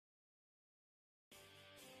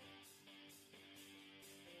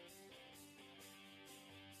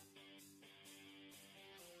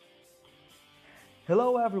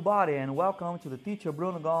Hello, everybody, and welcome to the Teacher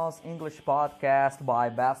Bruno Gon's English podcast by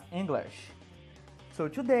Best English. So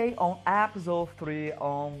today on episode 3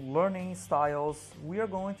 on learning styles, we are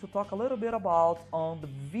going to talk a little bit about on the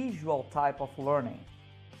visual type of learning.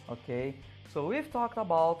 Okay, so we've talked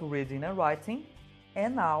about reading and writing,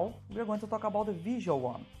 and now we're going to talk about the visual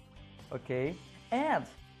one. Okay, and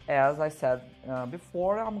as I said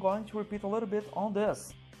before, I'm going to repeat a little bit on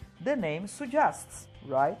this. The name suggests,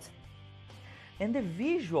 right? And the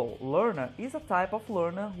visual learner is a type of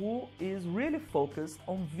learner who is really focused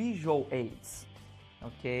on visual aids.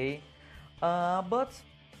 Okay, but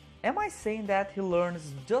am I saying that he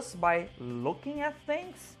learns just by looking at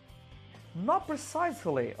things? Not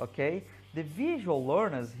precisely, okay? The visual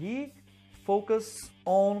learners, he focuses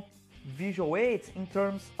on visual aids in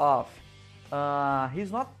terms of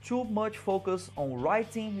he's not too much focused on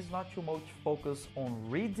writing, he's not too much focused on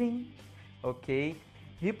reading, okay?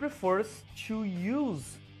 He prefers to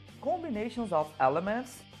use combinations of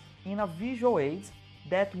elements in a visual aid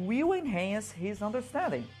that will enhance his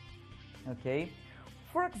understanding, okay?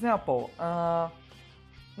 For example,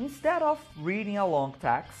 instead of reading a long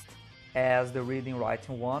text as the reading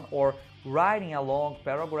writing one or writing a long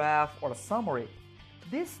paragraph or a summary,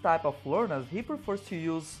 this type of learners, he prefers to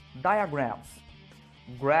use diagrams,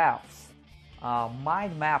 graphs,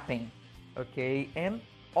 mind mapping, okay? And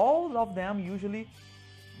all of them usually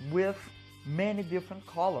with many different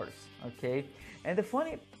colors, okay? And the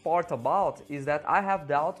funny part about is that I have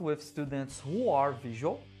dealt with students who are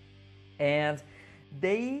visual and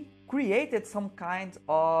they created some kind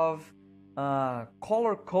of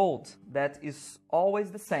color code that is always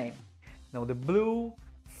the same. Now the blue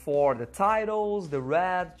for the titles, the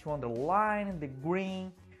red to underline, the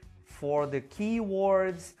green for the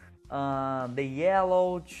keywords, the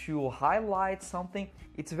yellow to highlight something.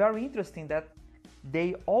 It's very interesting that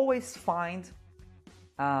they always find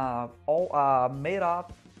made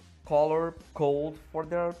up color code for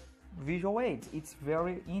their visual aids. It's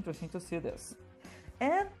very interesting to see this.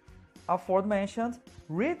 And aforementioned,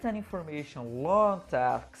 written information, long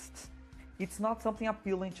texts, it's not something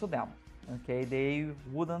appealing to them. Okay, they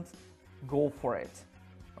wouldn't go for it.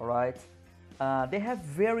 All right, they have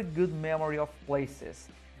very good memory of places.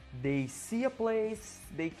 They see a place,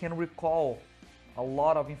 they can recall a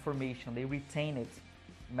lot of information, they retain it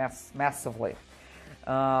massively.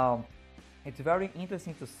 It's very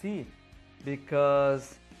interesting to see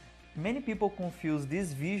because many people confuse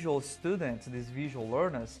these visual students, these visual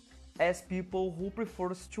learners, as people who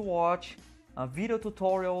prefers to watch video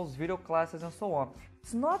tutorials, video classes and so on.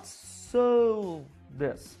 It's not so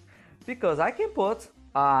this, because I can put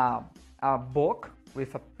a book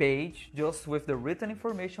with a page just with the written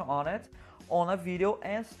information on it on a video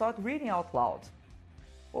and start reading out loud.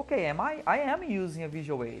 Okay, I am using a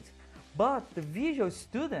visual aid, but the visual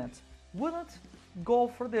student wouldn't go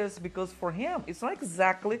for this because for him it's not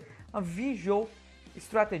exactly a visual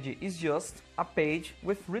strategy, it's just a page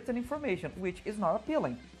with written information, which is not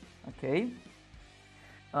appealing. Okay,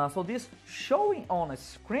 so this showing on a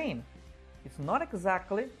screen, it's not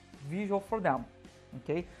exactly visual for them.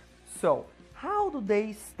 Okay, so how do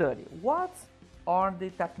they study? What are the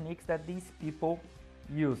techniques that these people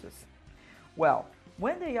uses? Well,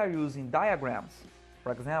 when they are using diagrams,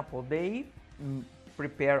 for example, they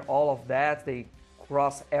prepare all of that, they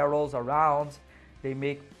cross arrows around, they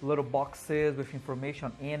make little boxes with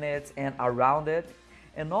information in it and around it,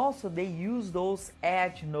 and also they use those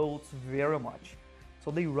edge notes very much. So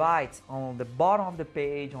they write on the bottom of the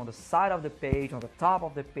page, on the side of the page, on the top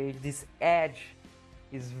of the page. This edge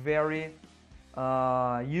is very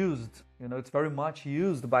used, it's very much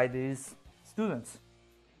used by these students.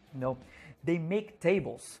 They make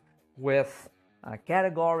tables with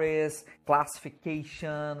categories,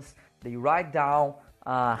 classifications, they write down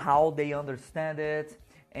how they understand it,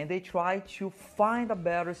 and they try to find a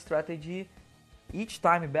better strategy, each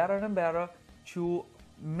time better and better, to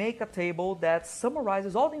make a table that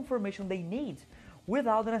summarizes all the information they need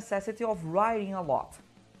without the necessity of writing a lot.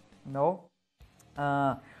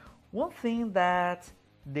 One thing that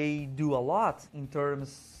they do a lot in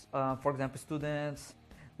terms, for example, students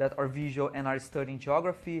that are visual and are studying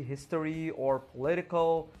geography, history, or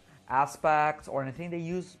political aspects or anything, they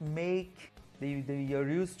are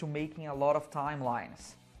used to making a lot of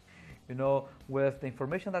timelines. With the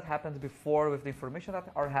information that happened before, with the information that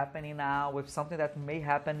are happening now, with something that may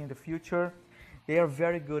happen in the future, they are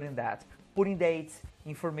very good in that. Putting dates,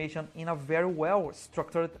 information in a very well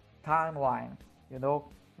structured timeline.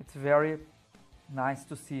 It's very nice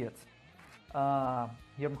to see it.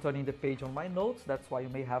 Here I'm turning the page on my notes, that's why you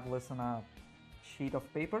may have listened a sheet of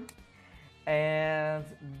paper. And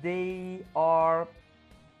they are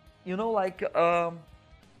You know, like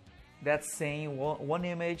that saying, one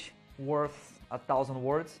image worth 1,000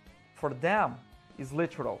 words. For them, is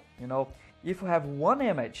literal. You know, if you have one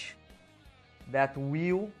image that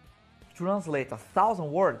will translate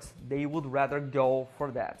 1,000 words, they would rather go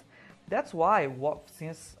for that. That's why,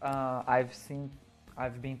 since I've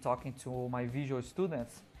been talking to my visual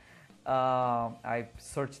students, I've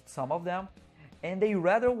searched some of them, and they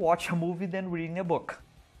rather watch a movie than reading a book.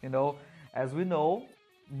 You know, as we know,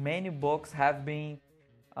 many books have been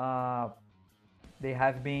they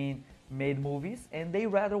have been made movies, and they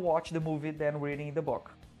rather watch the movie than reading the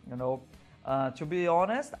book. You know, to be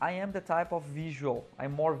honest, I am the type of visual.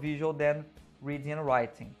 I'm more visual than reading and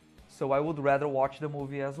writing, so I would rather watch the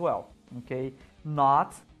movie as well. Okay,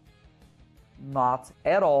 not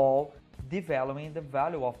at all devaluing the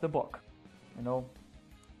value of the book. You know,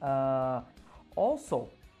 also,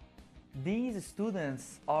 these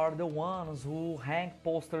students are the ones who hang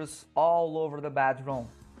posters all over the bedroom.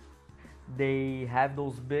 They have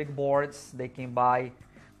those big boards they can buy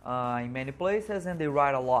in many places, and they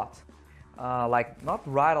write a lot. Like, not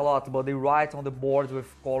write a lot, but they write on the boards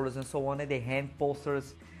with colors and so on, and they hang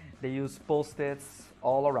posters. They use post-its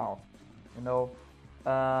all around. You know,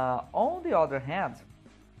 on the other hand,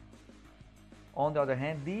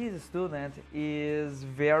 this student is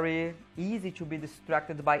very easy to be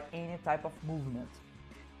distracted by any type of movement.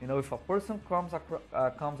 You know, if a person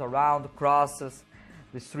comes around, crosses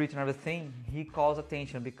the street and everything, he calls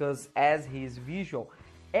attention, because as he is visual,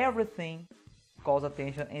 everything calls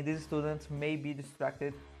attention, and these students may be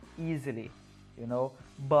distracted easily. You know,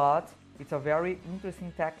 but it's a very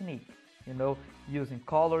interesting technique. You know, using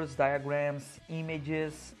colors, diagrams,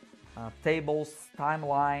 images, tables,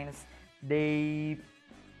 timelines. They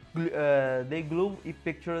glue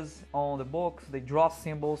pictures on the books. They draw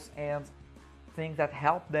symbols and things that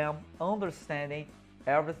help them understanding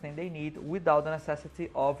everything they need without the necessity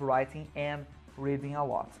of writing and reading a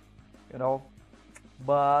lot. You know,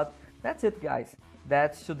 but that's it, guys.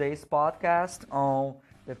 That's today's podcast on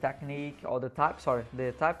the technique, or the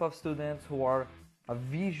type of students who are a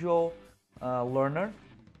visual learner.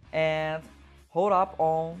 And hold up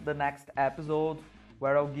on the next episode,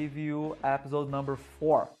 where I'll give you episode number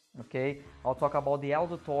 4. Okay, I'll talk about the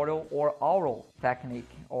auditory or oral technique,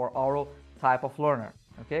 or oral type of learner.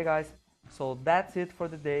 Okay, guys, so that's it for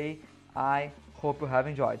the day. I hope you have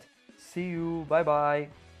enjoyed. See you. Bye bye.